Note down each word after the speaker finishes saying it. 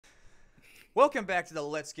Welcome back to the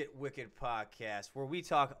Let's Get Wicked podcast, where we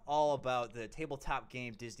talk all about the tabletop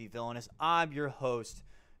game Disney Villainous. I'm your host,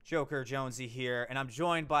 Joker Jonesy here, and I'm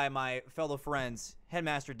joined by my fellow friends,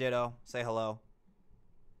 Headmaster Ditto. Say hello.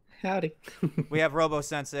 Howdy. We have Robo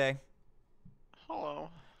Sensei, Hello.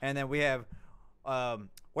 and then we have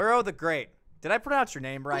Wero the Great. Did I pronounce your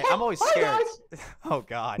name right? I'm always scared. Oh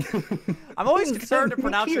God, I'm always concerned to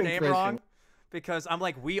pronounce your name wrong. Because I'm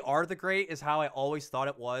like, we are the great is how I always thought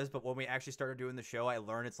it was, but when we actually started doing the show, I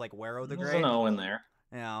learned it's like Wero the There's Great. an O in there.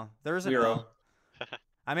 Yeah, there's an Zero. O.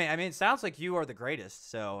 I mean, it sounds like you are the greatest.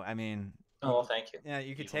 So, I mean, Oh, well, thank you. yeah,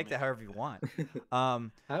 you can Evil take that man. however you want. I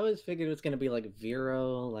always figured it was going to be like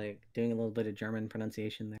Vero, like doing a little bit of German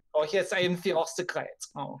pronunciation there. Oh, yes, I am the great.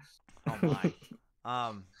 Oh. Oh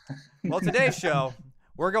my. Well, today's show,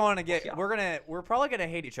 we're probably gonna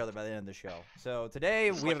hate each other by the end of the show. So today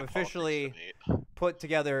It's we like have a politics officially debate. put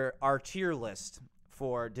together our tier list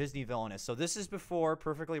for Disney Villainous. So this is before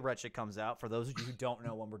Perfectly Wretched comes out, for those of you who don't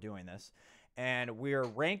know when we're doing this. And we're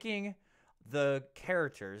ranking the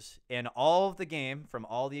characters in all of the game, from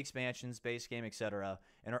all the expansions, base game, etc.,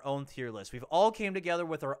 in our own tier list. We've all came together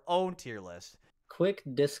with our own tier list. Quick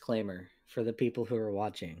disclaimer for the people who are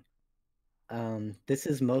watching. This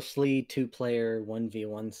is mostly two-player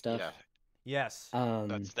 1v1 stuff. Yeah, Yes.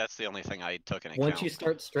 that's the only thing I took in account. Once you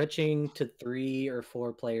start stretching to 3 or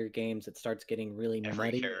 4-player games, it starts getting really Every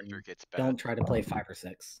muddy. character and gets bad. Don't try to play 5 or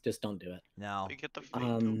 6. Just don't do it. No. You get the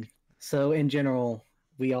fake So in general,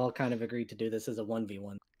 we all kind of agreed to do this as a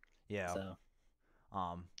 1v1. Yeah. So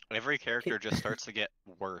Every character just starts to get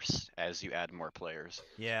worse as you add more players.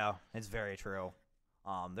 Yeah, it's very true.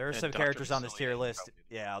 There are And some Dr. characters on this tier Facilier list,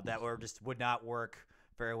 probably yeah, that would not work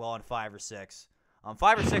very well in 5 or 6.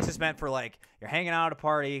 5 or 6 is meant for like you're hanging out at a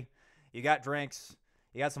party, you got drinks,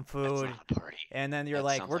 you got some That's food, not a party. and then you're That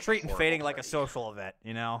like, sounds we're like a treating horrible fading like a party. social event,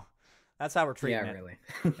 you know? That's how we're treating yeah, it. really.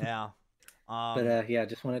 Yeah. But yeah,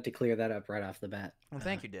 just wanted to clear that up right off the bat. Well,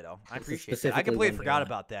 thank you, Ditto. I this is appreciate it. I specifically completely one forgot villain.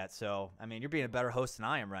 about that. So, I mean, you're being a better host than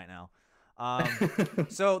I am right now.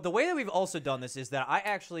 So the way that we've also done this is that I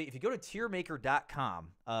actually, if you go to tiermaker.com,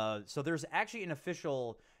 so there's actually an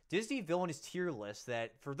official Disney Villainous tier list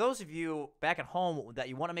that for those of you back at home that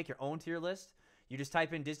you want to make your own tier list, you just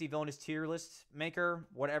type in Disney Villainous tier list maker,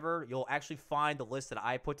 whatever, you'll actually find the list that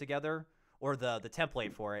I put together or the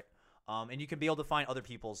template for it. And you can be able to find other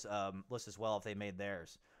people's lists as well if they made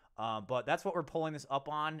theirs. But that's what we're pulling this up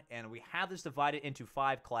on, and we have this divided into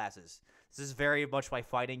 5 classes. This is very much my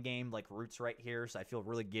fighting game, like roots right here, so I feel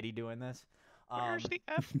really giddy doing this. Where's the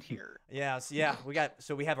F tier? Yeah,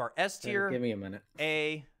 so we have our S tier, Give me a minute.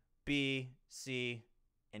 A, B, C,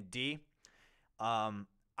 and D.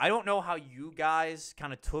 I don't know how you guys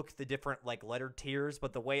kind of took the different like letter tiers,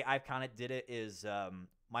 but the way I kind of did it is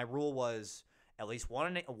my rule was at least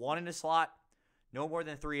one in a slot, no more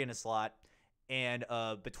than 3 in a slot, and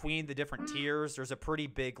between the different tiers, there's a pretty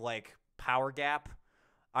big like power gap,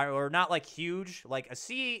 or not like huge. Like a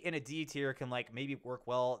C and a D tier can like maybe work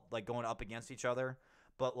well, like going up against each other,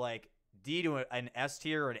 but like D to an S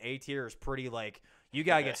tier or an A tier is pretty like you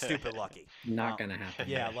gotta get stupid lucky. Not gonna happen.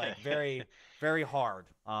 Yeah, like very, very hard.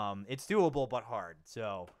 It's doable but hard.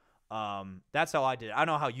 So that's how I did it. I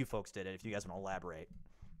don't know how you folks did it. If you guys want to elaborate.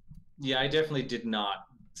 Yeah, I definitely did not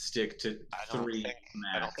stick to I don't 3 think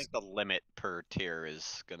max. the limit per tier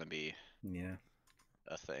is gonna be Yeah.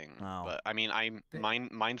 a thing. Oh. But I mean,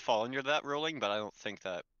 mine fall under that ruling, but I don't think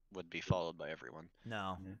that would be followed by everyone.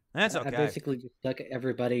 No, Yeah. that's I okay. basically just stuck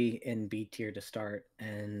everybody in B tier to start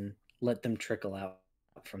and let them trickle out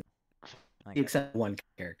from Okay. except one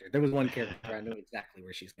character. There was one character I knew exactly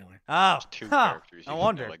where she's going. Oh, There's 2 huh, characters. I You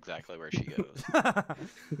wonder. know exactly where she goes.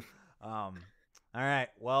 All right.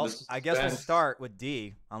 Well, This is I guess we'll best. start with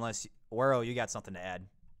D. Unless Wero, you got something to add.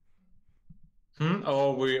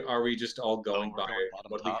 Oh, are we just all going we're by going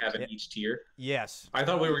bottom what top? we have in Yeah. each tier? Yes. I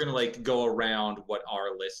thought we were gonna like go around what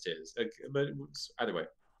our list is, but either way.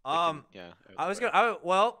 We can- Yeah. I was gonna.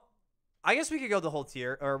 Well, I guess we could go the whole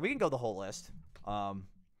tier, or we can go the whole list.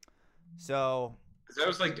 So 'Cause I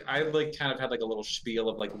was like, I like kind of had like a little spiel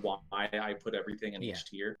of like why I put everything in Yeah. each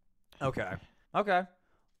tier. okay.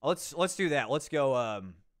 Let's do that. Let's go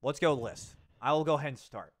list. I will go ahead and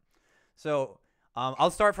start. So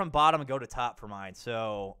I'll start from bottom and go to top for mine.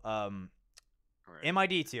 So Alright. in my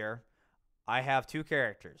D tier, I have 2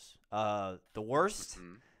 characters. The worst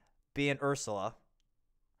Mhm. being Ursula,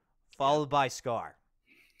 followed by Scar.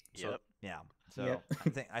 So, Yep. yeah. So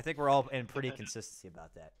Yep. I think we're all in pretty consistency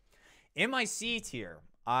about that. In my C tier,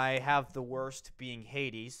 I have the worst being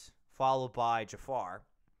Hades, followed by Jafar.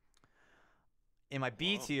 In my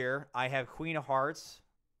B Whoa. tier, I have Queen of Hearts,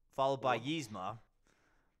 followed by Whoa. Yzma.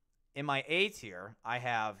 in my A tier, I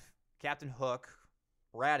have Captain Hook,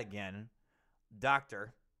 Ratigan,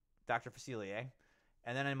 Doctor Facilier.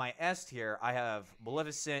 And then in my S tier, I have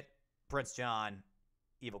Maleficent, Prince John,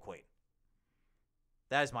 Evil Queen.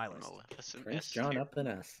 That is my list. Maleficent Prince S John tier. up in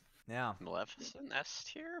us. Yeah. Maleficent S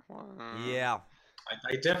tier? Yeah.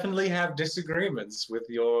 I definitely have disagreements with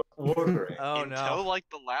your ordering. Oh until no. like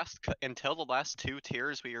until the last 2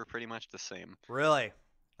 tiers, we were pretty much the same. Really?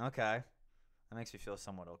 Okay. That makes me feel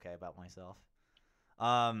somewhat okay about myself.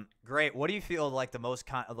 Great. What do you feel like the most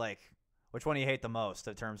which one do you hate the most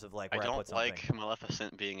in terms of like I where I don't put something? like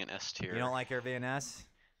Maleficent being an S tier. You don't like her being S?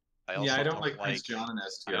 I also Yeah, I don't like Prince John and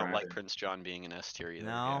S I tier. don't like either. Prince John being an S tier either.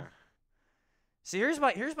 No. Yeah. See, here's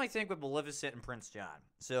my thing with Maleficent and Prince John.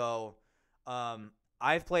 So,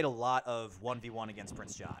 I've played a lot of 1v1 against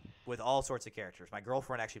Prince John with all sorts of characters. My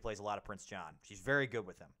girlfriend actually plays a lot of Prince John. She's very good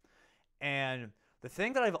with him. And the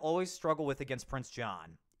thing that I've always struggled with against Prince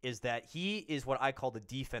John is that he is what I call the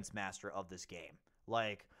defense master of this game.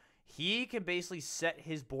 Like, he can basically set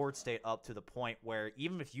his board state up to the point where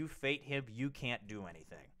even if you fate him, you can't do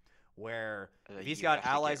anything. Where if he's You got have to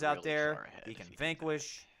get allies out really there, far ahead he if can you do that.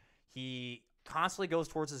 vanquish. He constantly goes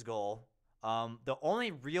towards his goal. The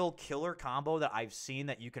only real killer combo that I've seen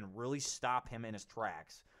that you can really stop him in his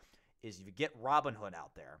tracks is if you get Robin Hood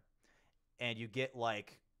out there and you get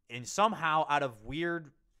and somehow out of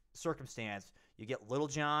weird circumstance, you get Little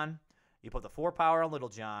John, you put the 4 power on Little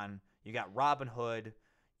John, you got Robin Hood,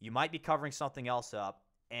 you might be covering something else up,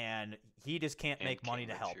 and he just can't And make money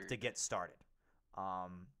King to help Richard. to get started.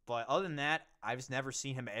 But other than that, I've just never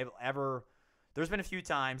seen him ever. There's been a few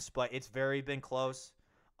times, but it's been close.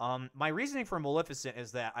 My reasoning for Maleficent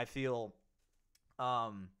is that I feel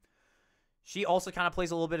she also kind of plays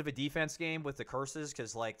a little bit of a defense game with the curses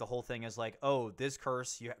because, the whole thing is oh, this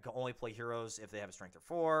curse, you can only play heroes if they have a strength of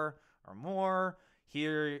 4 or more.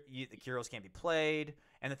 Here, the heroes can't be played.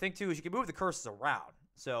 And the thing, too, is you can move the curses around.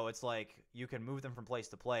 So it's you can move them from place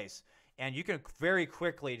to place. And you can very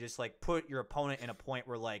quickly just, put your opponent in a point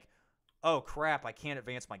where, oh, crap, I can't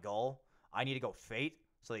advance my goal. I need to go fate.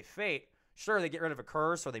 So they fate. Sure, they get rid of a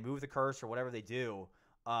curse or they move the curse or whatever they do.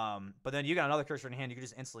 But then you got another curse in hand you can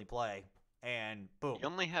just instantly play. And boom. You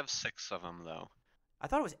only have 6 of them though. I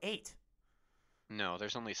thought it was 8. No,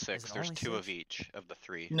 there's only 6. it There's only 2 of 6? each of the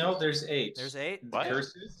 3. No, there's 8. There's 8? What?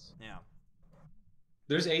 Curses? Yeah.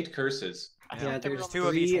 There's 8 curses. I Yeah, thought Yeah, there there's was 2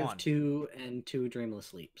 of three each of one. 2 and 2 dreamless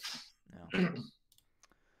sleeps. Yeah.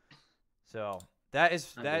 So that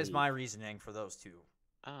is I my believe. reasoning for those 2.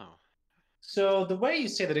 Oh. So the way you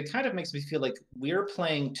say that, it kind of makes me feel like we're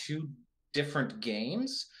playing 2 different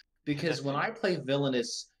games. Because when I play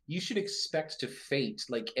Villainous, you should expect to fate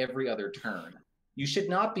every other turn. You should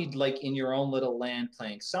not be in your own little land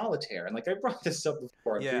playing solitaire. And I brought this up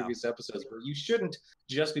before in Yeah. previous episodes, where you shouldn't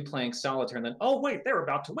just be playing solitaire and then, oh wait, they're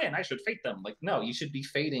about to win, I should fate them. No, you should be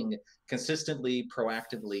fating consistently,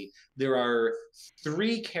 proactively. There are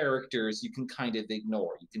 3 characters you can kind of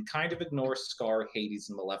ignore. You can kind of ignore Scar, Hades,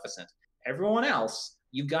 and Maleficent. Everyone else,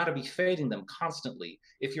 you got to be fading them constantly.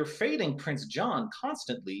 If you're fading Prince John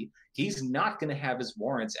constantly, he's not going to have his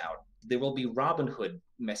warrants out. There will be Robin Hood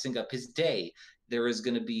messing up his day. There is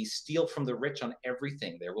going to be steal from the rich on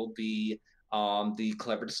everything. There will be the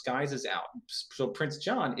clever disguises out. So Prince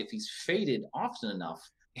John, if he's faded often enough,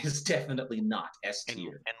 is definitely not S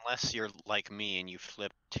tier. Unless you're like me and you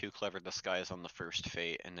flip 2 clever disguise on the first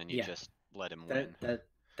fate and then you Yeah. just let him win.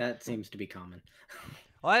 That seems to be common.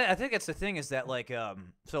 Well, I think it's the thing is that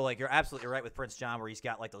you're absolutely right with Prince John where he's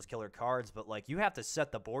got those killer cards, but you have to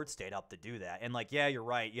set the board state up to do that. And yeah, you're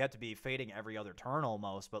right. You have to be fading every other turn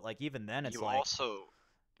almost, but even then it's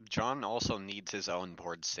John also needs his own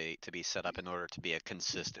board state to be set up in order to be a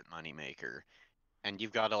consistent moneymaker. And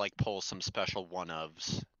you've got to pull some special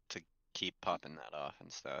one-ofs to keep popping that off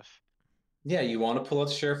and stuff. Yeah, you want to pull out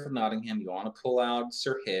Sheriff of Nottingham, you want to pull out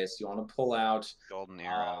Sir Hiss, you want to pull out Golden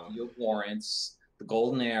Arrow. your warrants, the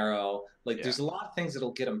Golden Arrow. There's a lot of things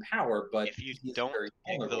that'll get him power, but If you he's don't very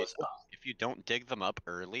dig vulnerable those as well. If you don't dig them up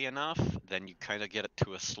early enough, then you kind of get it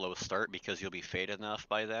to a slow start because you'll be faded enough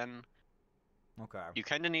by then. okay. You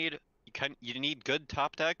kind of need you need good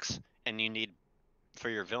top decks, and you need for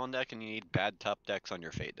your villain deck, and you need bad top decks on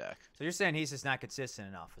your fade deck. So you're saying he's just not consistent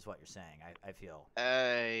enough, is what you're saying. I feel.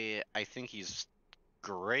 I think he's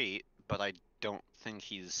great, but I don't think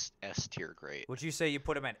he's S tier great. Would you say you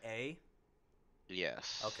put him at A?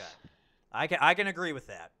 Yes. Okay. I can agree with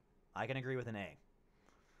that. I can agree with an A.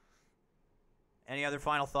 Any other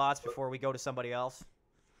final thoughts before we go to somebody else?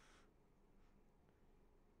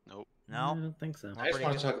 Nope. No? I don't think so. Well, I just pretty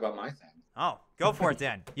want to good. talk about my thing. Oh, go for it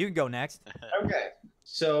then. You can go next. Okay.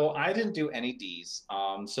 So I didn't do any Ds.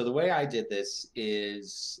 So the way I did this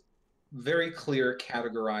is very clear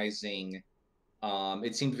categorizing.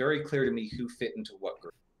 It seemed very clear to me who fit into what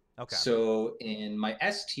group. Okay. So in my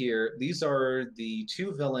S tier, these are the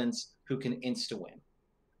two villains who can insta-win.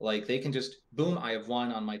 Like they can just, boom, I have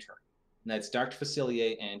one on my turn. And that's Dr.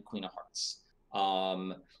 Facilier and Queen of Hearts.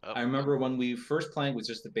 I remember when we first playing was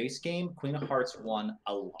just the base game, Queen of Hearts won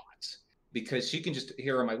a lot. Because she can just,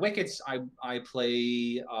 here are my wickets, I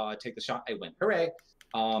play, take the shot, I win. Hooray!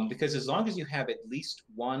 Because as long as you have at least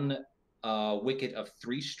one wicket of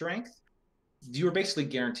 3 strength, you're basically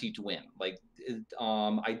guaranteed to win. Like,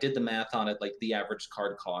 I did the math on it, like the average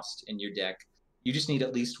card cost in your deck. You just need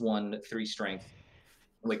at least one 3 strength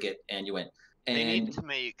wicket, and you win. And They need to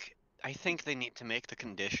make. I think they need to make the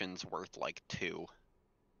conditions worth like 2.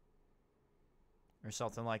 Or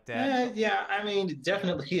something like that. yeah, I mean,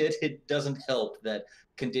 definitely it doesn't help that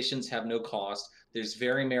conditions have no cost. There's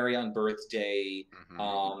Very Merry on Birthday.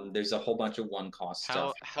 There's a whole bunch of 1 cost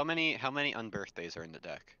stuff. How many unbirthdays are in the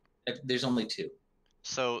deck? There's only 2.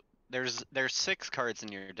 So there's 6 cards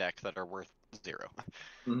in your deck that are worth 0.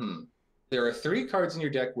 There are 3 cards in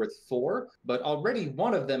your deck worth 4, but already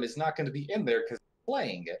one of them is not going to be in there because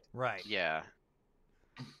playing it. Right. Yeah.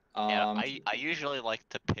 Yeah. I usually like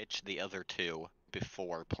to pitch the other 2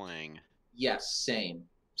 before playing. Yes, same.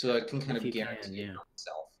 So I can kind of guarantee it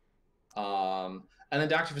myself. And then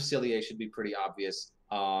Dr. Facilier should be pretty obvious,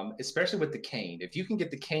 especially with the cane. If you can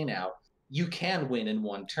get the cane out, you can win in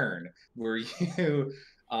 1 turn. Where you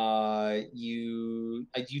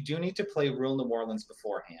do need to play Rule New Orleans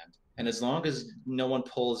beforehand, and as long as no one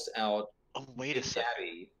pulls out wait a second,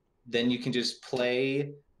 Daddy, then you can just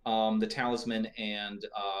play the Talisman and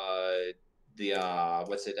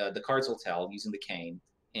the Cards Will Tell using the cane,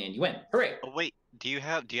 and you win. Hooray! Oh wait, do you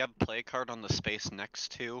have play a card on the space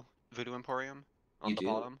next to Voodoo Emporium on You the do.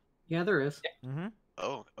 bottom? Yeah, there is. Mm-hmm.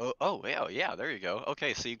 Oh, yeah, there you go.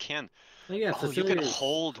 Okay, so you can. Oh, yeah, Oh, you can Facilier is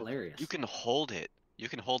hold. hilarious. You can hold it. You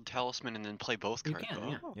can hold Talisman and then play both You cards.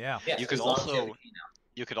 can, Oh. yeah. Yeah. Yes, You could as long as you have also- the cane out.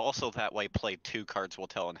 You could also that way play 2 Cards Will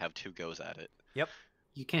Tell and have 2 goes at it.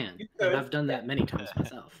 You can. You And could. I've done that many times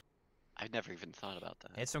myself. I've never even thought about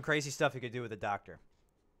that. It's some crazy stuff you could do with a doctor.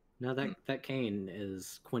 No, that cane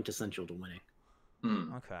is quintessential to winning.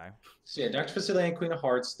 Okay. So yeah, Dr. Facilier and Queen of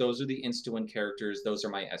Hearts, those are the insta-win characters. Those are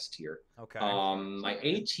my S tier. Okay. My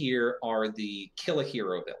A tier are the kill a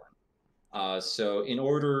hero villain. So in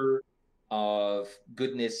order of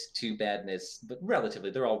goodness to badness, but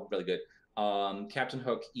relatively, they're all really good. Captain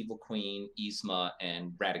Hook, Evil Queen, Yzma,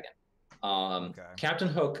 and Ratigan. Okay. Captain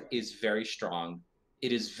Hook is very strong.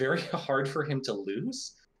 It is very hard for him to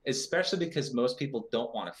lose, especially because most people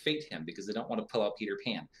don't want to fate him because they don't want to pull out Peter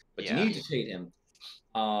Pan. But Yeah. you need to fate him.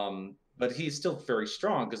 But he's still very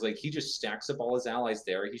strong because like he just stacks up all his allies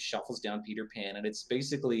there. He shuffles down Peter Pan, and it's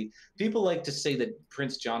basically people like to say that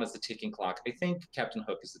Prince John is the ticking clock. I think Captain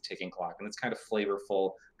Hook is the ticking clock, and it's kind of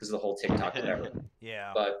flavorful because of the whole TikTok whatever.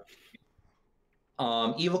 Yeah. But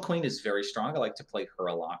Evil Queen is very strong. I like to play her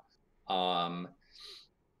a lot.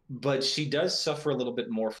 But she does suffer a little bit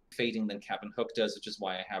more fating than Captain Hook does, which is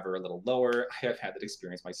why I have her a little lower. I have had that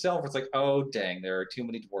experience myself. It's like, oh, dang, there are too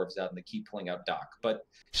many dwarves out and they keep pulling out Doc. But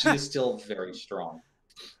she is still very strong.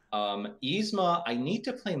 Yzma, I need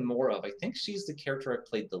to play more of. I think she's the character I've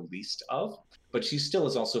played the least of, but she still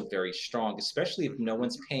is also very strong, especially if no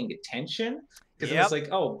one's paying attention. Because Yep. it's like,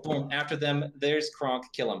 oh, boom, after them, there's Kronk,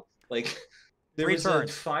 kill him. Like, there 3 was turns.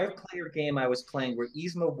 a 5-player game I was playing where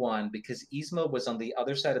Yzma won because Yzma was on the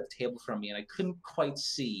other side of the table from me, and I couldn't quite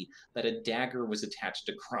see that a dagger was attached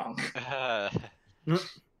to Kronk.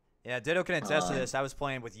 Yeah, Ditto can attest to Uh, this. I was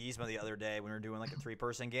playing with Yzma the other day when we were doing like a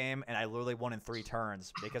 3-person game, and I literally won in 3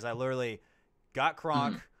 turns because I literally got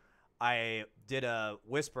Kronk. I did a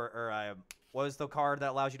whisper, or what was the card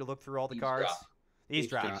that allows you to look through all the cards?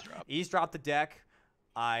 Eavesdrop. Eavesdrop the deck.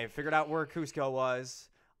 I figured out where Cusco was.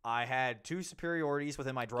 I had 2 superiorities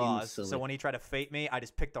within my draws, so silly. when he tried to fate me, I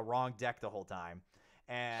just picked the wrong deck the whole time.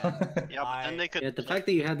 And Yeah, but then they could. Yeah, the fact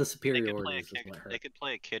that you had the they could play a superiorities is kid. what hurt. They could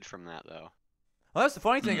play a kid from that though. well, that's the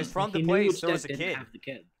funny thing is from He the knew place which there was deck a didn't kid. have the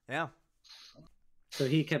kid. Yeah. So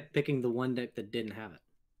he kept picking the one deck that didn't have it.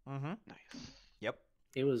 Mm-hmm. Nice. Yep.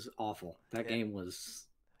 It was awful. That Yeah. game was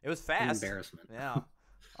It was an fast. embarrassment. Yeah.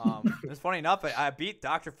 It's funny enough, I beat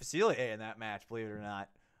Dr. Facilier in that match, believe it or not.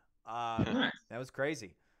 Nice. That was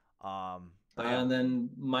crazy. But yeah. And then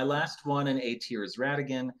my last one in A tier is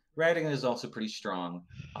Ratigan. Ratigan is also pretty strong,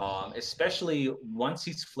 especially once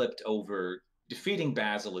he's flipped over. Defeating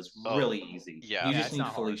Basil is Oh, really easy. yeah. You Yeah, just it's need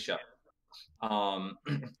not hard. Felicia.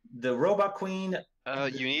 The Robot Queen.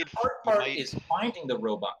 You need. The hard you part might- is finding the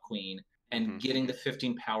Robot Queen and Mhm. getting the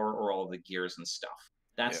 15 power or all the gears and stuff.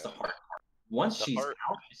 That's Yeah. the hard part. Once The she's hard-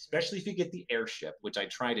 out, especially if you get the airship, which I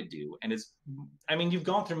try to do, and I mean, you've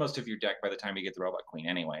gone through most of your deck by the time you get the Robot Queen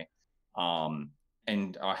anyway,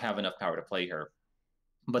 and have enough power to play her.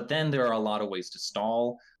 But then there are a lot of ways to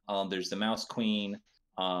stall. There's the Mouse Queen,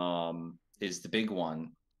 is the big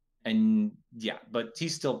one, and yeah, but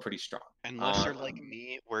he's still pretty strong. Unless you're like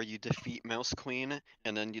me, where you defeat Mouse Queen,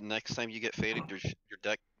 and then next time you get fated, your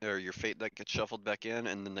deck or your fate deck gets shuffled back in,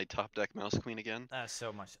 and then they top deck Mouse Queen again. That's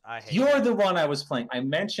so much. I hate You're that. the one I was playing. I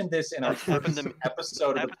mentioned this in our That happened first to me- episode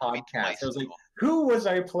of the happened to me podcast. twice I was like, now. who was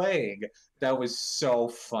I playing? That was so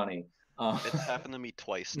funny. It's happened to me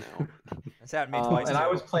twice now. That's happened to me twice and too. I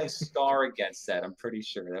was playing Scar against that. I'm pretty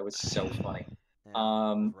sure that was so funny. Yeah,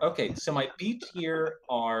 rough. Okay, so my B tier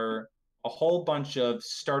are a whole bunch of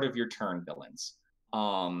start of your turn villains.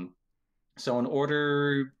 So in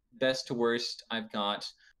order best to worst, I've got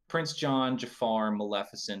Prince John, Jafar,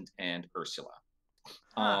 Maleficent, and Ursula.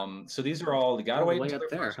 So these are all, you gotta All the wait way until up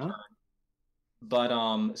their there, first huh? turn.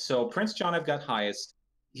 But so Prince John I've got highest.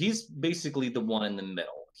 He's basically the one in the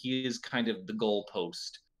middle. He is kind of the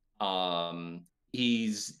goalpost.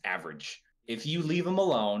 He's average. If you leave him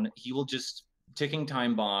alone, he will just ticking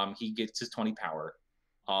time bomb. He gets his 20 power.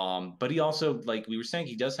 But he also, like we were saying,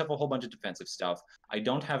 he does have a whole bunch of defensive stuff. I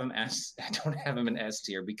don't have him in S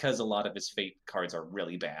tier because a lot of his fate cards are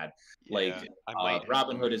really bad. Like, Yeah, I might have to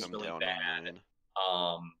Robin Hood move is him really down bad.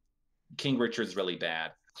 online. King Richard's really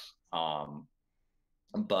bad.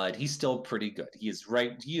 But he's still pretty good. He is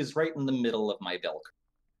right in the middle of my bell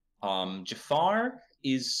curve. Jafar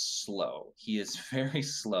is slow. He is very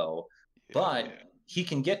slow, but he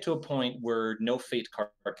can get to a point where no fate card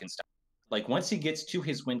can stop. Like once he gets to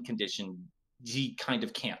his win condition, he kind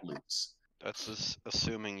of can't lose. That's just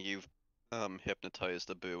assuming you've hypnotized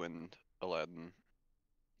Abu and Aladdin.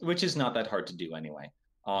 Which is not that hard to do anyway.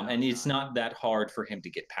 And it's not that hard for him to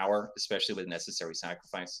get power, especially with necessary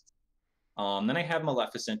sacrifice. Then I have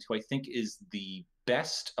Maleficent, who I think is the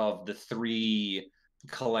best of the three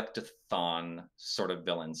collectathon sort of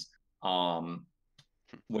villains,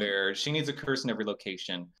 where she needs a curse in every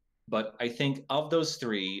location. But I think of those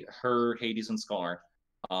three, her, Hades, and Scar,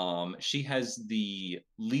 she has the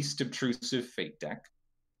least obtrusive fate deck.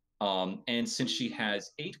 And since she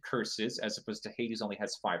has 8 curses, as opposed to Hades only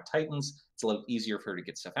has 5 titans, it's a little easier for her to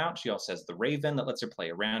get stuff out. She also has the Raven that lets her play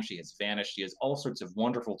around. She has Vanish. She has all sorts of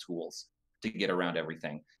wonderful tools to get around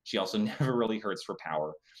everything. She also never really hurts for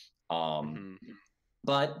power.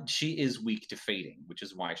 But she is weak to fading, which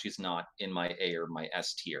is why she's not in my A or my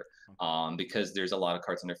S tier. Because there's a lot of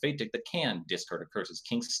cards in her fate deck that can discard her curses.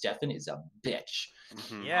 King Stefan is a bitch.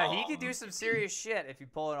 Yeah, he could do some serious shit if you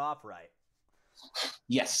pull it off right.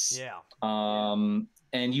 Yes. Yeah.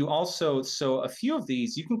 And you also, so a few of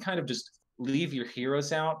these, you can kind of just leave your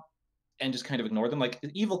heroes out and just kind of ignore them. Like the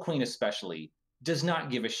Evil Queen especially does not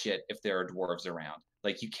give a shit if there are dwarves around.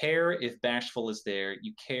 Like you care if Bashful is there,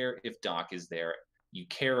 you care if Doc is there, you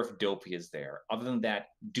care if Dopey is there. Other than that,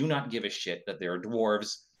 do not give a shit that there are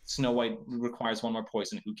dwarves. Snow White requires 1 more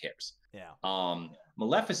poison, who cares? Yeah.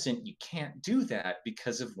 Maleficent, you can't do that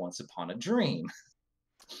because of Once Upon a Dream.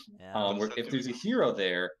 Yeah. Where if there's a hero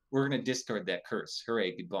there, we're gonna discard that curse.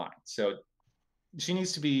 Hooray, goodbye. So she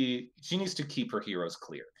needs to keep her heroes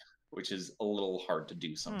clear, which is a little hard to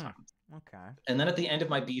do sometimes. Okay. And then at the end of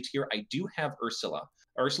my B tier, I do have Ursula.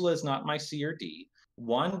 Ursula is not my C or D.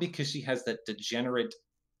 One, because she has that degenerate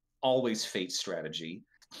always fate strategy.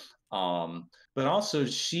 But also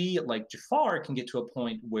she, like Jafar, can get to a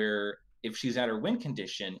point where if she's at her win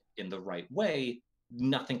condition in the right way,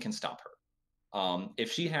 nothing can stop her.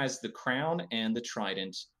 If she has the crown and the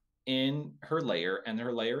trident in her lair and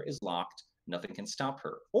her lair is locked, nothing can stop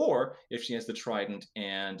her. Or if she has the trident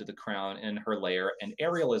and the crown in her lair and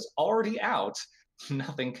Ariel is already out,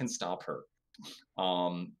 nothing can stop her.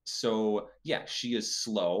 So yeah, she is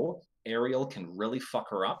slow. Ariel can really fuck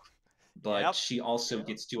her up, but she also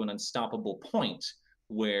gets to an unstoppable point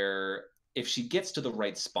where if she gets to the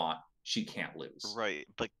right spot, she can't lose. Right,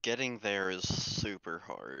 but getting there is super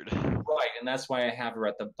hard. Right, and that's why I have her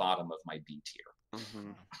at the bottom of my B tier.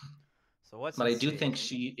 So what's? But I do think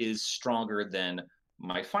she is stronger than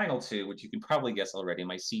my final two, which you can probably guess already.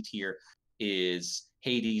 My C tier is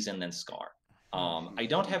Hades and then Scar. I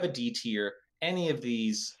don't have a D tier. Any of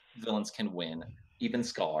these villains can win, even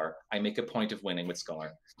Scar. I make a point of winning with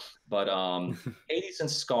Scar. But Hades and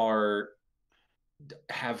Scar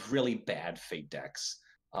have really bad fate decks.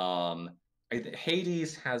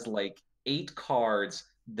 Hades has like 8 cards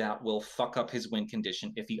that will fuck up his win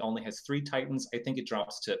condition. If he only has 3 Titans, I think it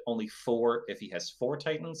drops to only 4 if he has 4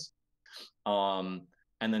 Titans.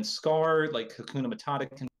 And then Scar, like Hakuna Matata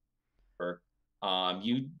can.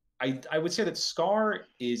 I would say that Scar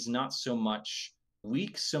is not so much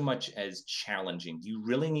weak, so much as challenging. You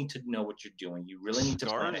really need to know what you're doing. You really need to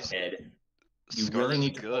plan Scar's ahead. You Scar's really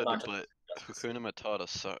need to hold good, on to but justice. Hakuna Matata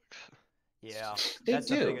sucks. Yeah, They that's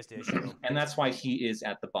the do. biggest issue. And that's why he is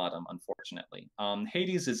at the bottom, unfortunately.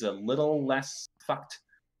 Hades is a little less fucked.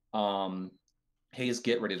 Hades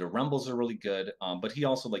Get Ready to Rumbles are really good, but he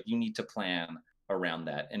also like you need to plan around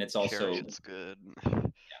that, and it's also Chariot's good.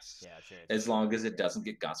 yes, Yeah, as long as it doesn't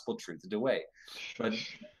get gospel truthed away. But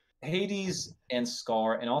Hades and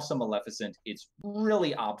Scar and also Maleficent, it's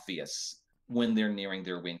really obvious when they're nearing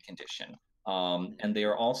their win condition. And they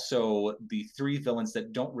are also the three villains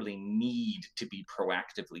that don't really need to be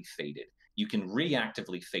proactively fated. You can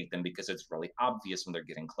reactively fate them because it's really obvious when they're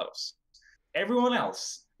getting close. Everyone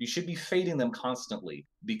else, you should be fading them constantly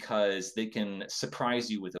because they can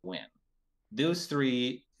surprise you with a win. Those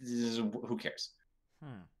three, who cares?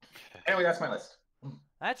 Hmm. Anyway, that's my list.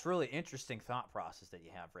 That's really interesting thought process that you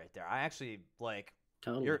have right there. I actually like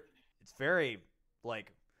Totally. it's very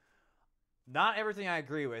like not everything I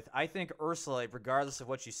agree with. I think Ursula, regardless of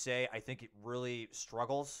what you say, I think it really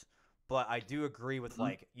struggles. But I do agree with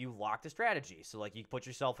like you locked a strategy, so like you put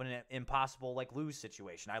yourself in an impossible like lose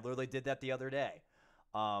situation. I literally did that the other day,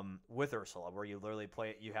 with Ursula, where you literally play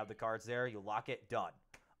it. You have the cards there, you lock it, done.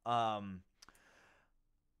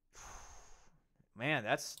 Man,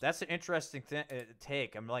 that's an interesting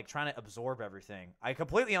take. I'm like trying to absorb everything. I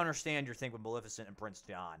completely understand your thing with Maleficent and Prince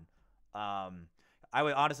John. I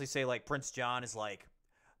would honestly say like Prince John is like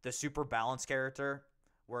the super balanced character,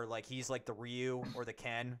 where like he's like the Ryu or the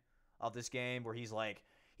Ken of this game, where he's like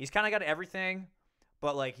he's kind of got everything,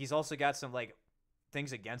 but like he's also got some like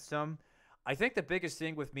things against him. I think the biggest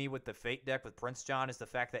thing with me with the Fate deck with Prince John is the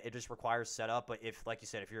fact that it just requires setup. But if, like you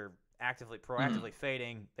said, if you're proactively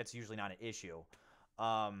fading, that's usually not an issue.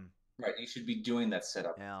 Right, you should be doing that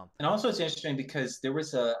setup. Yeah. And also, it's interesting because there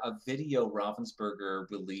was a video Ravensburger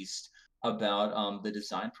released about the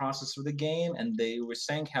design process for the game, and they were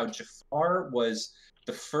saying how Jafar was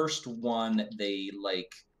the first one they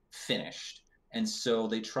like finished, and so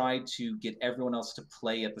they tried to get everyone else to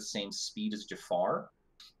play at the same speed as Jafar.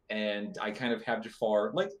 And I kind of have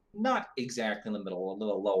Jafar like not exactly in the middle, a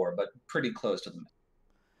little lower, but pretty close to the middle.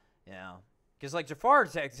 Yeah, because like Jafar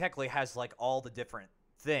technically has like all the different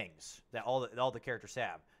things that all the characters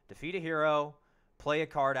have. Defeat a hero, play a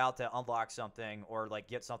card out to unlock something, or like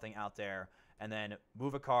get something out there, and then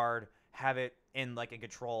move a card, have it in like in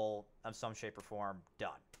control of some shape or form.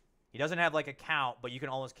 Done. He doesn't have like a count, but you can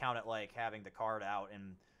almost count it like having the card out,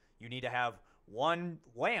 and you need to have one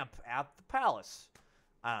lamp at the palace.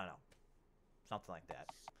 I don't know, something like that.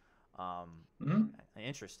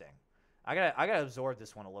 Interesting. I gotta absorb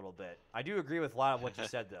this one a little bit. I do agree with a lot of what you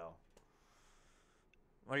said, though.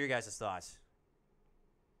 What are your guys' thoughts?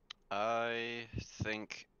 I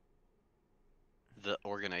think the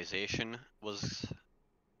organization was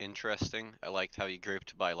interesting. I liked how you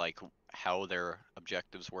grouped by like how their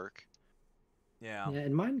objectives work. Yeah. Yeah,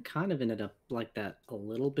 and mine kind of ended up like that a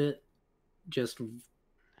little bit, just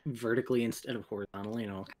vertically instead of horizontally,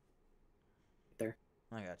 there.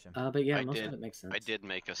 I gotcha. But yeah, I most did- of it makes sense. I did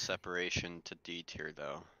make a separation to D tier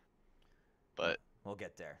though, but We'll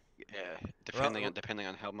get there. yeah, Well- depending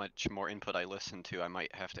on how much more input I listen to, I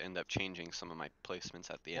might have to end up changing some of my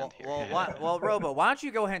placements at the Well, end here. well, Robo, why don't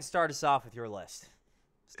you go ahead and start us off with your list?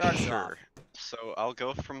 Start us off. Sure. So I'll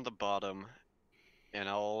go from the bottom, and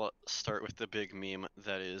I'll start with the big meme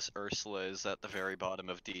that is Ursula is at the very bottom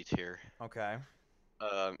of D tier. Okay.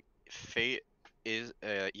 Fate is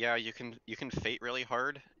yeah, you can fate really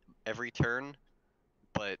hard every turn,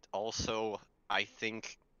 but also I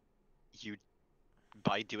think you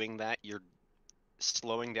by doing that you're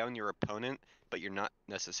slowing down your opponent, but you're not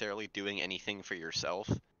necessarily doing anything for yourself.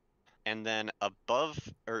 And then above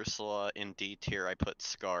Ursula in D tier, I put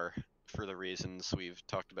Scar for the reasons we've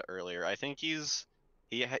talked about earlier. I think he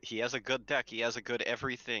has a good deck. He has a good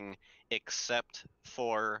everything except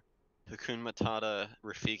for Hakuna Matata,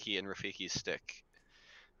 Rafiki, and Rafiki's stick.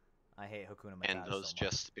 I hate Hakuna Matata And those so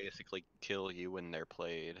much. just basically kill you when they're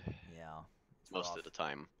played Yeah. It's most rough. of the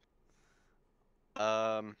time.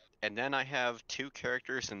 And then I have two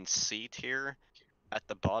characters in C tier. At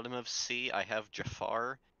the bottom of C, I have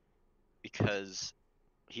Jafar because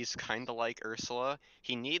he's kind of like Ursula.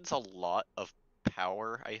 He needs a lot of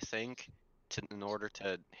power, I think, in order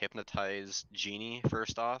to hypnotize Genie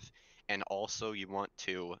first off, and also you want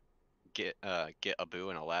to get Abu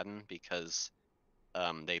and Aladdin because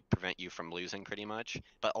they prevent you from losing pretty much.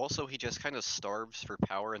 But also he just kind of starves for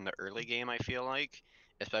power in the early game, I feel like,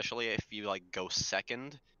 especially if you like go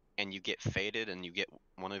second and you get faded and you get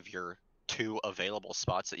one of your 2 available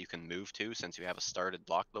spots that you can move to since you have a started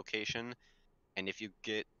block location. And if you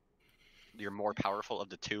get your more powerful of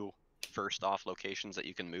the 2 first off locations that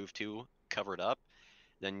you can move to covered up,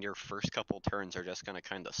 then your first couple turns are just gonna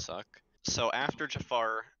kind of suck. So after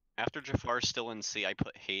Jafar's still in C, I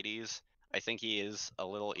put Hades. I think he is a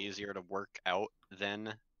little easier to work out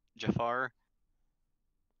than Jafar.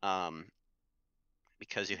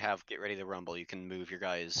 Because you have Get Ready to Rumble, you can move your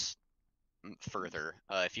guys further.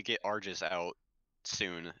 If you get Argus out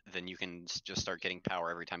soon, then you can just start getting power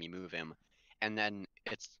every time you move him. And then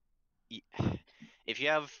if you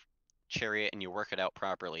have Chariot and you work it out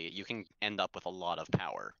properly, you can end up with a lot of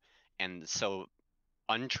power. And so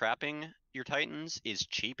untrapping your Titans is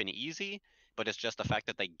cheap and easy, but it's just the fact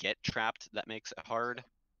that they get trapped that makes it hard.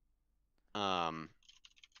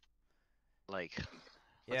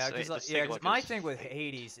 Yeah, Let's because take a look my at thing with Fate.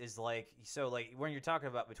 Hades is like, so like when you're talking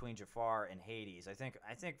about between Jafar and Hades, I think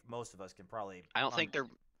most of us can probably. I don't think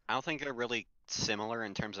they're really similar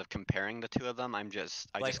in terms of comparing the 2 of them. I just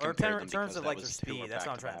compared them in terms because of that like their was 2 speed. were That's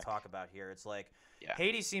what I'm back trying to back. talk about here. It's like Yeah.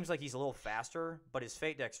 Hades seems like he's a little faster, but his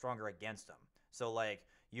Fate deck's stronger against him. So like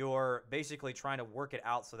you're basically trying to work it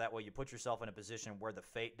out so that way you put yourself in a position where the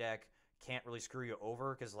Fate deck can't really screw you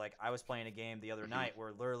over. Because like I was playing a game the other night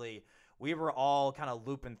where literally we were all kind of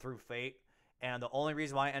looping through Fate, and the only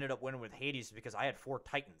reason why I ended up winning with Hades is because I had 4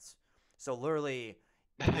 Titans. So literally,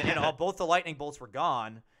 both the lightning bolts were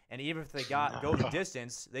gone, and even if they go the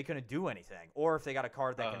distance, they couldn't do anything. Or if they got a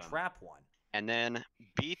card that can trap one. And then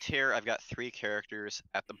B tier, I've got 3 characters.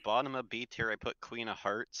 At the bottom of B tier, I put Queen of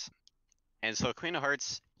Hearts. And so Queen of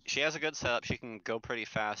Hearts, she has a good setup. She can go pretty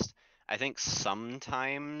fast. I think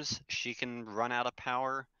sometimes she can run out of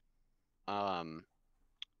power.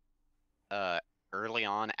 Early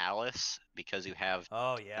on, Alice, because you have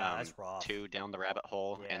that's rough. 2 down the rabbit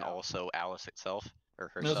hole, and Yeah. also Alice itself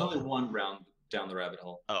or There's herself. only one round down the rabbit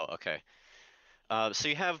hole. Oh, okay. So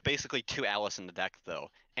you have basically 2 Alice in the deck, though,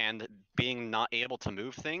 and being not able to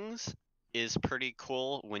move things is pretty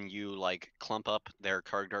cool when you like clump up their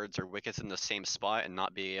card guards or wickets in the same spot and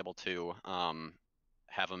not be able to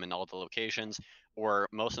have them in all the locations, or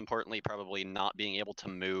most importantly, probably not being able to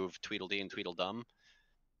move Tweedledee and Tweedledum.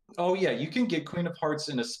 Oh yeah, you can get Queen of Hearts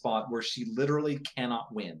in a spot where she literally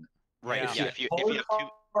cannot win. Right. Yeah. Yeah. If you have too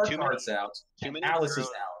many cards out, too many Alice heroes,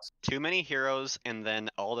 is out. too many heroes, and then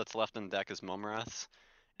all that's left in the deck is Momraths,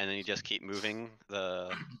 and then you just keep moving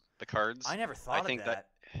the cards. I never thought think of that.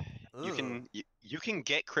 you can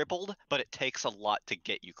get crippled, but it takes a lot to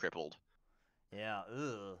get you crippled. Yeah.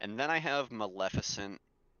 Ugh. And then I have Maleficent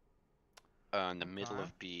in the middle Okay.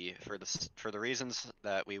 of B for the reasons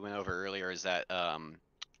that we went over earlier. Is that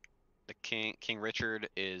the King Richard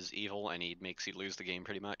is evil and he makes you lose the game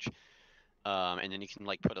pretty much. And then you can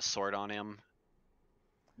like put a sword on him.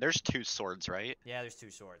 There's 2 swords, right? Yeah, there's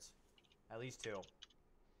 2 swords. At least 2.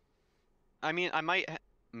 I mean, I might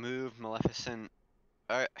move Maleficent.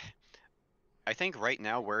 I think right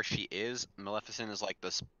now where she is, Maleficent is like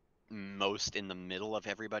this most in the middle of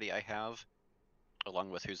everybody I have, along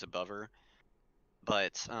with who's above her.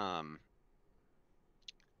 But I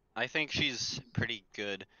think she's pretty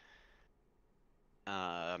good.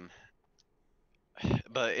 But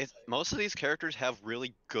most of these characters have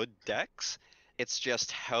really good decks. It's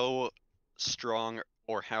just how strong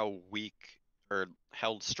or how weak, or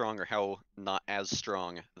how strong or how not as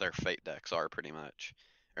strong their Fate decks are, pretty much,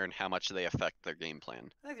 or how much they affect their game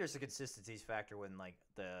plan. I think there's a consistencies factor when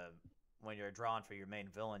when you're drawn for your main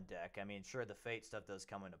villain deck. I mean, sure, the Fate stuff does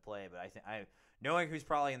come into play, but I think knowing who's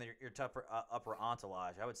probably in your upper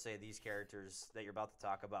entourage, I would say these characters that you're about to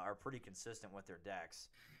talk about are pretty consistent with their decks.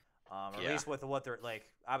 Or at least with what they're like.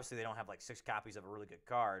 Obviously, they don't have like 6 copies of a really good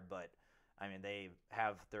card, but I mean, they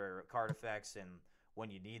have their card effects, and when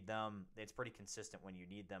you need them, it's pretty consistent when you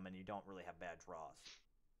need them, and you don't really have bad draws.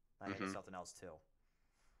 I think it's something else too.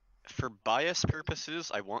 For bias purposes,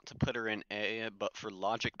 I want to put her in A, but for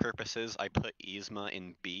logic purposes, I put Yzma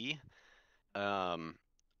in B. Yzma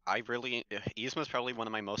is probably one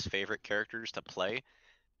of my most favorite characters to play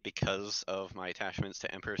because of my attachments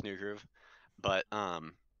to Emperor's New Groove. But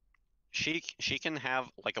she can have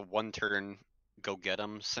like a 1-turn go get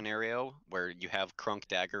 'em scenario where you have Crunk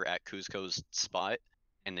Dagger at Kuzco's spot,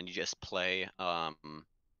 and then you just play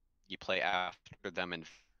after them and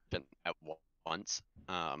at once.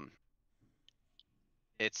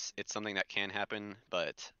 It's something that can happen,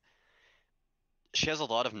 but she has a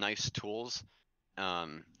lot of nice tools.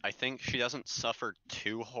 I think she doesn't suffer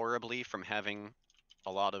too horribly from having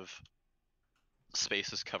a lot of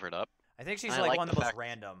spaces covered up. I think she's I like like one the of the most fact-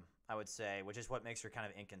 random. I would say, which is what makes her kind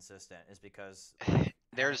of inconsistent, is because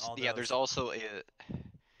There's all yeah, there's those- also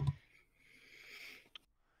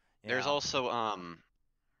there's yeah. also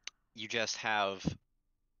you just have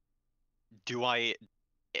do I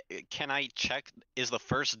can I check is the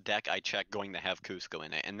first deck I check going to have Cusco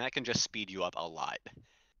in it, and that can just speed you up a lot.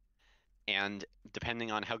 And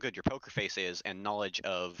depending on how good your poker face is and knowledge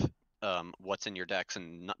of what's in your decks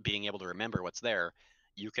and not being able to remember what's there,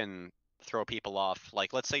 you can throw people off.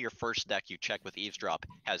 Like, let's say your first deck you check with Eavesdrop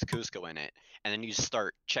has Cusco in it, and then you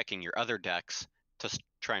start checking your other decks to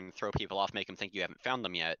try and throw people off, make them think you haven't found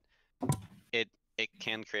them yet. It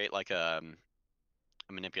can create like a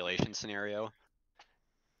manipulation scenario.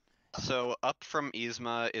 So up from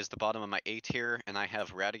Yzma is the bottom of my A tier, and I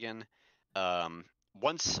have Ratigan.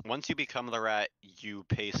 Once you become the rat, you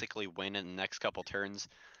basically win in the next couple turns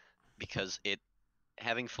because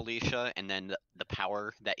having Felicia and then the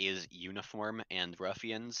power that is Uniform and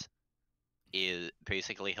Ruffians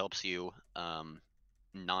basically helps you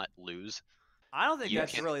not lose. I don't think You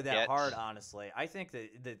that's can really that get- hard, honestly. I think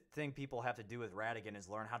that the thing people have to do with Ratigan is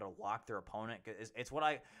learn how to lock their opponent. It's what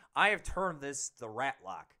I have termed this the rat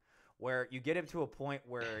lock, where you get him to a point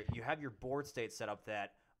where you have your board state set up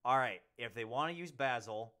that, all right, if they want to use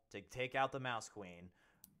Basil to take out the Mouse Queen,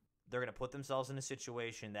 they're going to put themselves in a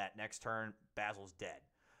situation that next turn Basil's dead.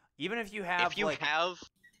 Even if you have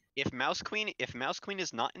if Mouse Queen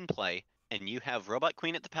is not in play and you have Robot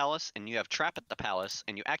Queen at the palace and you have Trap at the palace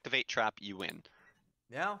and you activate Trap, you win.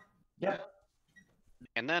 Yeah. Yeah.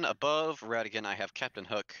 And then above Ratigan, I have Captain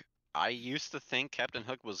Hook. I used to think Captain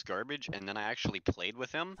Hook was garbage, and then I actually played with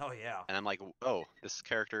him, Oh yeah. and I'm like, oh, this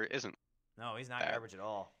character isn't. No, he's not Bad. garbage at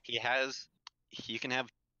all. He can have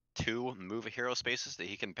 2 move a hero spaces that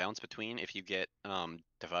he can bounce between if you get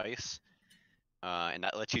device, and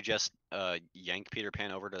that lets you just yank Peter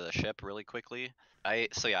Pan over to the ship really quickly. I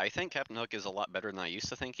think Captain Hook is a lot better than I used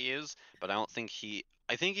to think he is, but I don't think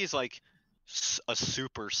I think he's like a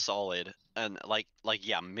super solid and like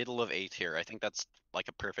yeah, middle of A tier. I think that's like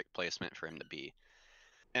a perfect placement for him to be.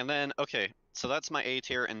 And then okay, so that's my A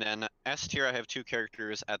tier, and then S tier I have 2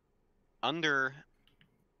 characters at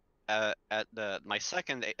my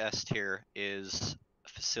second S tier is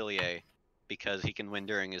Facilier, because he can win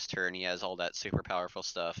during his turn. He has all that super powerful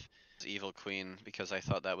stuff. Evil Queen, because I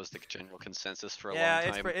thought that was the general consensus for a long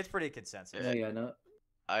time. It's pretty consensus. Yeah, no.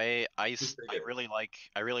 I She's pretty good. really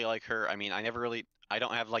like her. I mean, I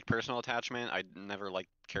don't have like personal attachment. I never like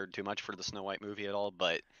cared too much for the Snow White movie at all,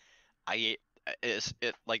 but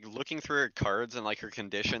like looking through her cards and like her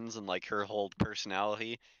conditions and like her whole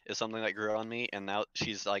personality is something that grew on me, and now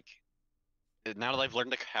she's like, now that I've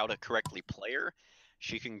learned how to correctly play her,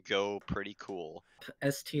 she can go pretty cool.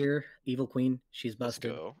 S tier, Evil Queen. She's Let's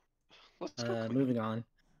busted. go. Let's go. Queen. Moving on.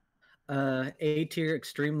 A tier,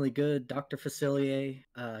 extremely good. Dr. Facilier.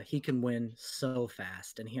 He can win so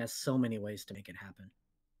fast, and he has so many ways to make it happen.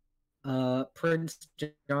 Prince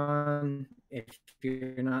John, if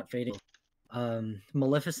you're not fading.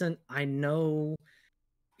 Maleficent, I know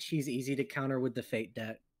she's easy to counter with the Fate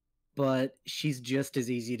deck, but she's just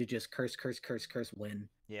as easy to just curse, win.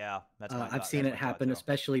 Yeah, that's my I've thought- seen that's it my thought, happen, too.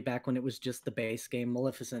 especially back when it was just the base game.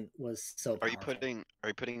 Maleficent was so Are you powerful.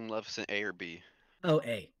 putting Maleficent A or B? Oh,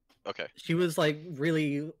 A. Okay. She was like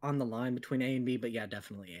really on the line between A and B, but yeah,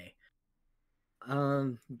 definitely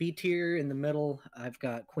A. B tier in the middle, I've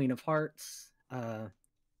got Queen of Hearts.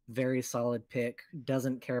 Very solid pick.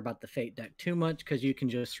 Doesn't care about the Fate deck too much because you can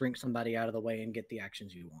just shrink somebody out of the way and get the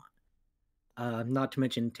actions you want. Not to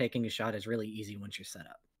mention taking a shot is really easy once you're set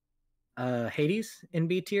up. Hades in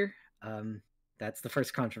B tier. That's the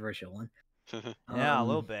first controversial one. Yeah, a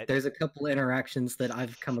little bit. There's a couple interactions that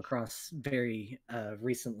I've come across very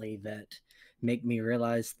recently that make me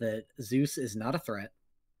realize that Zeus is not a threat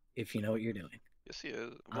if you know what you're doing. Yes, he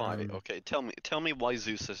is. Why? Um, Okay, tell me why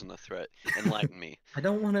Zeus isn't a threat. Enlighten me. I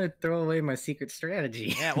don't want to throw away my secret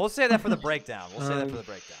strategy. Yeah, we'll say that for the breakdown. We'll say that for the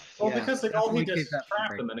breakdown. Well, Yeah, because like all he definitely does keep is that for trap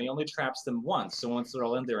break. them, and he only traps them once. So once they're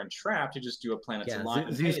all in there and trapped, you just do a Planets Yeah, Align.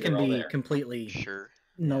 and Zeus hey, can they're all be there. completely Sure.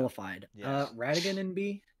 nullified. Yes. Ratigan in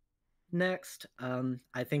B next.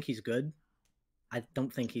 I think he's good. I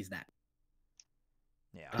don't think he's that.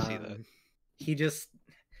 Yeah. I see that. He just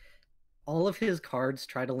all of his cards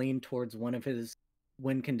try to lean towards one of his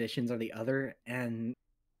win conditions or the other, and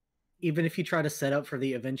even if you try to set up for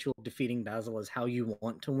the eventual defeating Basil as how you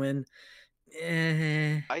want to win,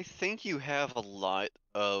 I think you have a lot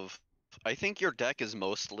of. I think your deck is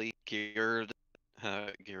mostly geared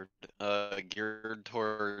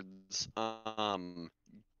towards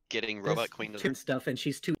getting Robot Queen too to. stuff, and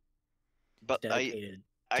she's too But dedicated.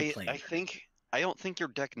 I play I her. think I don't think your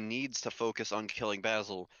deck needs to focus on killing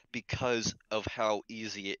Basil because of how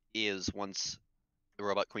easy it is once the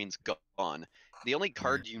Robot Queen's gone. The only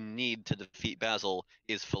card you need to defeat Basil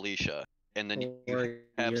is Felicia, and then you Or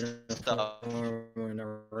have stuff. Uniform and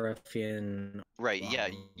a ruffian. Right? Yeah,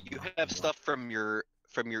 blah, you blah, have blah. stuff from your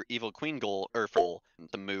Evil Queen goal or full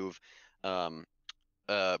to move.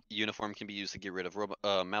 Uniform can be used to get rid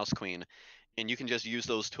of Mouse Queen, and you can just use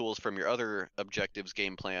those tools from your other objectives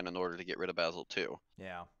game plan in order to get rid of Basil too.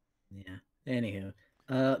 Yeah. Yeah.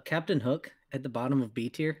 Anywho, Captain Hook at the bottom of B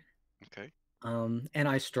tier. Okay. And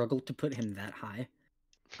I struggled to put him that high.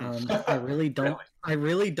 I really don't. I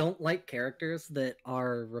really don't like characters that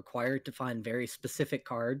are required to find very specific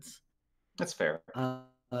cards. That's fair.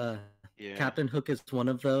 Yeah. Captain Hook is one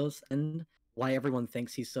of those, and why everyone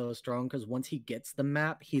thinks he's so strong because once he gets the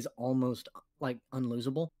map, he's almost like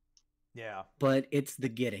unlosable. Yeah. But it's the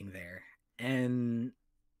getting there, and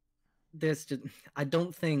there's just I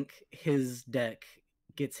don't think his deck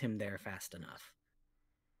gets him there fast enough.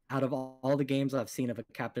 Out of all the games I've seen of a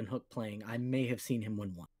Captain Hook playing, I may have seen him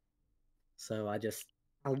win one. So I seen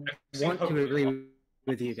want Hook to win agree one.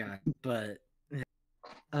 with you guys, but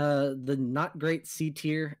the not great C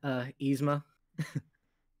tier, Yzma.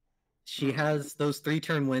 She has those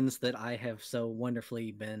 3-turn wins that I have so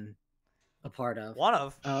wonderfully been a part of. One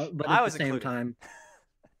of. But I at was the same included. time,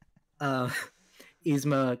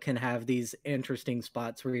 Yzma can have these interesting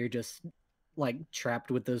spots where you're just like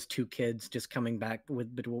trapped with those 2 kids just coming back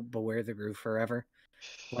with Beware the Groove forever.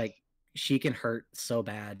 Like she can hurt so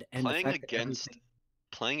bad. And the Playing fact that against everything-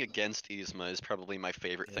 Playing against Yzma is probably my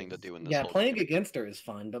favorite thing to do in this yeah, whole playing game. against her is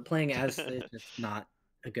fun, but playing as is just not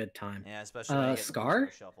a good time. Yeah, especially when you get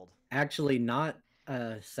Scar? shuffled. Actually, not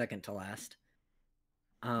second to last.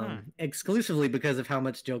 Exclusively because of how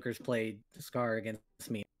much Joker's played Scar against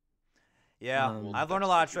me. Yeah, Um, I've learned a that's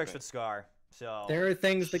lot of pretty tricks good. with Scar. So There are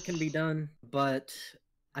things that can be done, but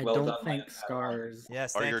I Well don't done, think Mike. Scar's.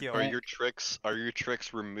 yes, Are thank your you. are your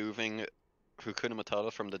tricks removing Hakuna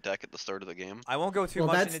Matata from the deck at the start of the game? I won't go too Well,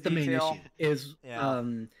 much that's into the main detail. issue. Is Yeah.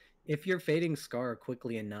 if you're fading Scar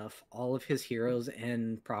quickly enough, all of his heroes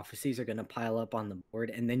and prophecies are going to pile up on the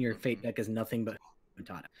board, and then your fate deck is nothing but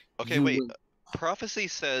Matata. Okay, You wait. will- Prophecy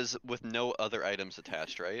says with no other items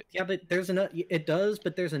attached, right? Yeah, but there's enough. It does,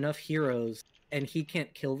 but there's enough heroes, and he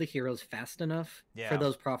can't kill the heroes fast enough Yeah. for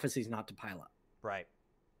those prophecies not to pile up. Right.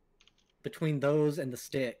 Between those and the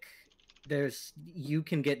stick, you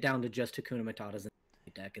can get down to just Hakuna Matatas in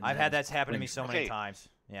the deck. And I've had that's happened to me wins. so many Okay. times.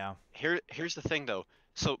 Yeah. Here's the thing though.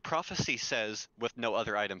 So prophecy says with no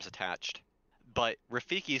other items attached, but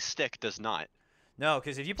Rafiki's stick does not. No,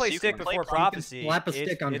 because if you play So you stick can play before prophecy- prophecy, Slap a it's,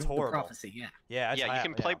 stick on it's the horrible. prophecy. Yeah, Yeah, it's Yeah, you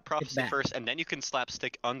can play prophecy bad. first, and then you can slap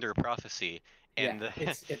stick under prophecy, and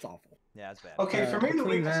yeah, it's awful. Yeah, it's bad. Okay, for me, the between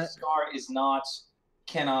weakness of that- Scar is not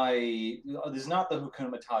is not the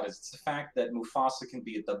Hakuna Matatas. It's the fact that Mufasa can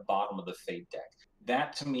be at the bottom of the Fate deck.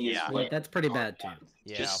 That to me Yeah. is Yeah, where that's pretty bad too.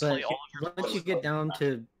 Yeah. just But play all of your once you get down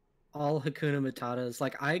to all Hakuna Matatas,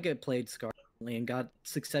 like I get played Scar and got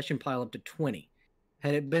Succession pile up to 20.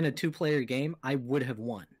 Had it been a 2-player game, I would have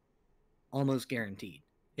won, almost guaranteed,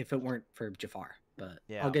 if it weren't for Jafar. But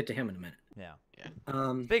Yeah. I'll get to him in a minute. Yeah.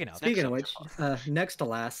 Speaking of. of Next which, next to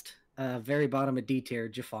last, very bottom of D tier,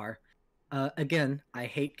 Jafar. Again, I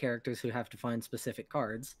hate characters who have to find specific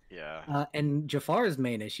cards. Yeah. And Jafar's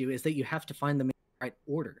main issue is that you have to find them in the right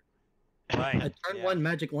order. Right. A turn Yeah. 1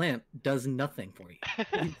 magic lamp does nothing for you.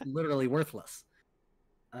 It's literally worthless.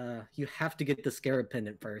 You have to get the Scarab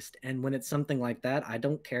Pendant first, and when it's something like that, I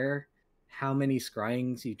don't care how many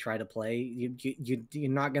scryings you try to play. You're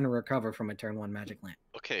not going to recover from a turn 1 magic lamp.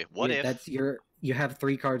 Okay, what if You have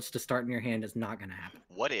 3 cards to start in your hand. It's not going to happen.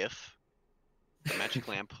 what if the magic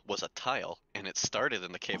lamp was a tile and it started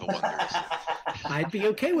in the Cave of Wonders? I'd be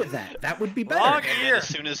okay with that. That would be better. Wrong And then Here. as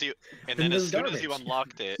soon as you Windows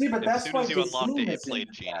unlocked it, See, but as that's soon why as you unlocked Gazim it, it is in played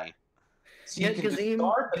that. Genie. So Yeah, you can Gazim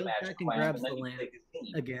discard the goes magic back and lamp grabs and then the you lamp play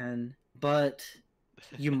Gazim. again, but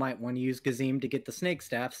you might want to use Gazim to get the snake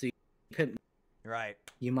staff, so you can Right.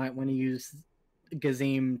 you might want to use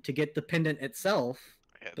Gazim to get the pendant itself,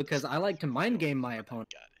 Yeah, because I like to mind game my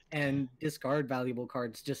opponent got it. and discard valuable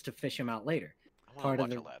cards just to fish him out later. I wanna Part of watch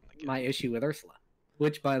the, Aladdin again. my issue with Ursula,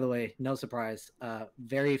 which, by the way, no surprise,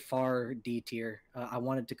 very far D tier. I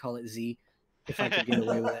wanted to call it Z if I could get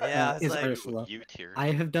away with it. Yeah, it's is like Ursula. U tier. I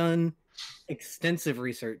have done extensive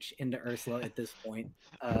research into Ursula at this point,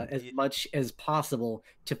 as much as possible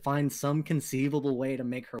to find some conceivable way to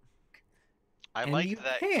make her. I and liked you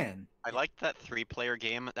that. can. I liked that 3-player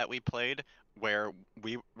game that we played where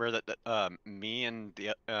me and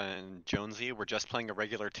and Jonesy were just playing a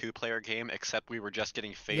regular 2-player game, except we were just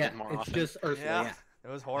getting faded Yeah, more it's often. just Ursula. Yeah. It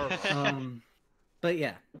was horrible. But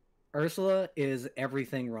yeah, Ursula is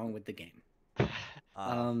everything wrong with the game.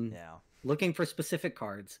 Yeah. Looking for specific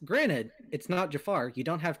cards. Granted, it's not Jafar. You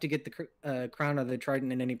don't have to get the Crown of the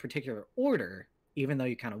Trident in any particular order, even though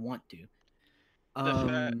you kind of want to.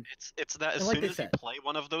 It's that as like soon they as said, you play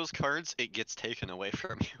one of those cards, it gets taken away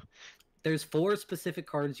from you. There's 4 specific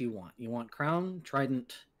cards you want. You want Crown,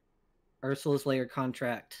 Trident, Ursula's Lair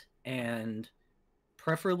Contract, and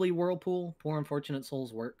preferably Whirlpool. Poor Unfortunate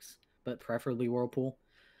Souls works, but preferably Whirlpool.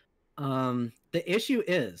 The issue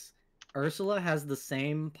is Ursula has the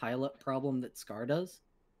same pilot problem that Scar does,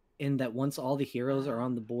 in that once all the heroes are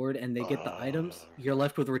on the board and they get the items, you're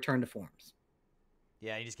left with return to forms.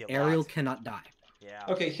 Yeah, you just get Ariel locked. cannot die. Yeah.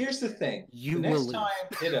 Okay, here's the thing. You the next will lose. time,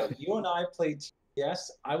 Ditto, you and I play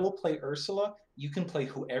TS, I will play Ursula. You can play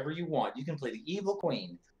whoever you want. You can play the Evil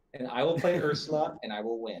Queen, and I will play Ursula, and I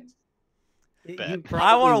will win.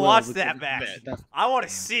 I want to watch that match. I want to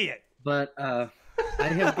see it. But I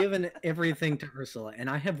have given everything to Ursula, and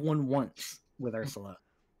I have won once with Ursula,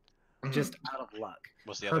 just out of luck.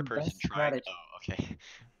 Was the Her other person best trying? strategy Oh, okay.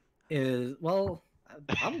 Is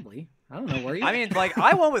probably. I don't know where you. I mean, like,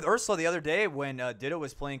 I won with Ursula the other day when Ditto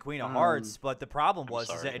was playing Queen of Hearts, but the problem was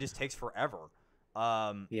is that it just takes forever.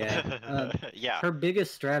 Yeah. Yeah. Her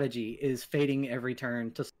biggest strategy is fading every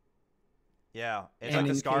turn to. Yeah, it's And like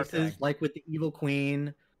the in Scar cases thing. like with the Evil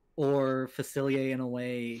Queen or Facilier in a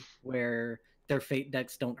way where their fate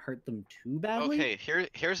decks don't hurt them too badly. Okay,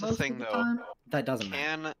 here's the most thing of the though. time. That doesn't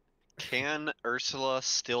matter. Can Ursula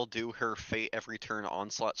still do her fate every turn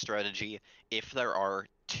onslaught strategy if there are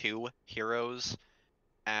 2 heroes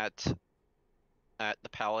at the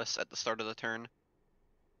palace at the start of the turn?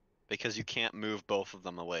 Because you can't move both of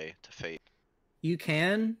them away to fate. You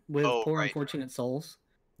can with Poor right. Unfortunate Souls.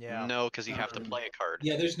 Yeah. No, because you have to play a card.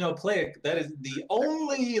 Yeah, there's no play. That is the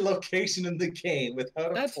only location in the game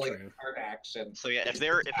without a That's play true. card action. So yeah, if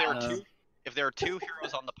there are 2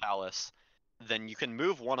 heroes on the palace, then you can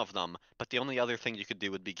move one of them, but the only other thing you could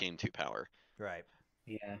do would be gain 2 power. Right.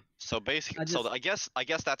 Yeah. So basically, I guess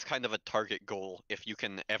that's kind of a target goal if you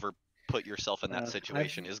can ever put yourself in that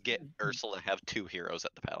situation, is get Ursula to have 2 heroes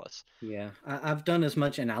at the palace. Yeah. I've done as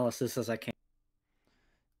much analysis as I can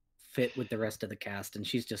fit with the rest of the cast, and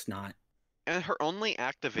she's just not. And her only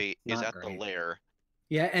activate is Not at great. the lair.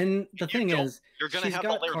 Yeah, and the thing is, You're gonna she's have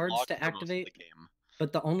got the lair cards locked to for most of the activate, game.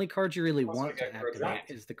 but the only card you really Also want to got her activate giant.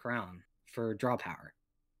 is the Crown for draw power.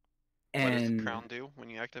 What does the And crown do when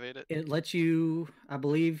you activate it? it lets you, I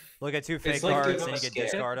believe, Look at 2 fake It's like cards giving and you a can scare.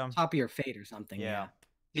 discard them. top of your fate or something. Yeah.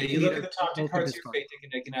 Yeah, You you can look either at the top 2 both or cards of your discard. fate,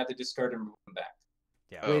 you can either discard and move them back.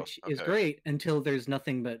 Yeah. Oh, Which is okay. great until there's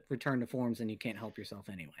nothing but return to forms and you can't help yourself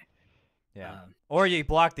anyway. Yeah. Um, Or you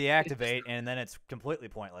block the activate and then it's completely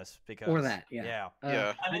pointless because. Or that, yeah. Yeah.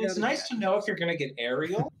 Yeah. I mean, it's nice to know if you're going to get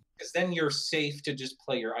Ariel, because then you're safe to just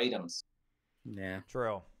play your items. Yeah.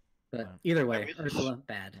 True. But Yeah. either way, really- Ursula,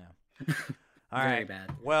 bad. Yeah. All Very right.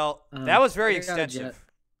 bad. Well, Um, that was very I got a extensive.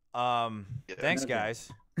 Yeah. Thanks, Another jet.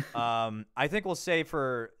 guys. I think we'll save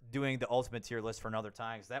for doing the ultimate tier list for another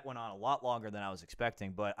time because that went on a lot longer than I was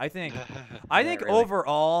expecting. But I think really.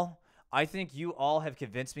 overall, I think you all have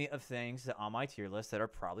convinced me of things that on my tier list that are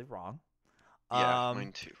probably wrong. Yeah,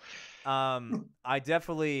 mine too. I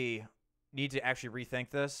definitely need to actually rethink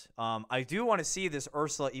this. I do want to see this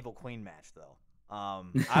Ursula Evil Queen match though.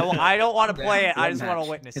 I don't want to play it. I just want to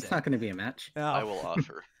witness It's it. not going to be a match. No. I will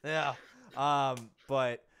offer. Yeah.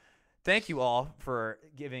 But thank you all for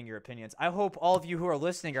giving your opinions. I hope all of you who are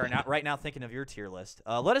listening are not right now thinking of your tier list.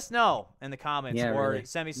 Let us know in the comments Yeah, or really.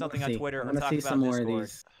 send me I something wanna on see- Twitter I or wanna talk see about some more Discord. of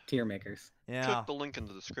these tier makers. Yeah. Click the link in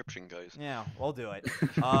the description, guys. Yeah, we'll do it.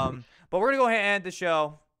 But we're going to go ahead and end the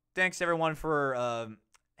show. Thanks, everyone, for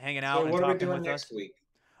hanging out So and what are we talking doing with next us. week?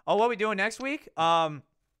 Oh, what are we doing next week?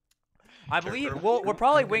 I believe we'll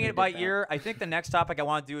probably wing it by ear. I think the next topic I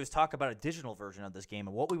want to do is talk about a digital version of this game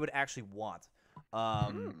and what we would actually want.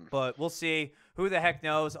 But we'll see. Who the heck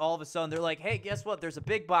knows? All of a sudden, they're like, hey, guess what? There's a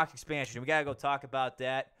big box expansion. We got to go talk about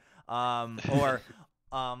that. Or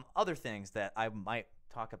other things that I might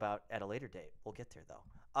talk about at a later date. We'll get there,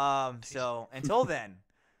 though. So until then,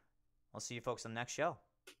 I'll see you folks on the next show.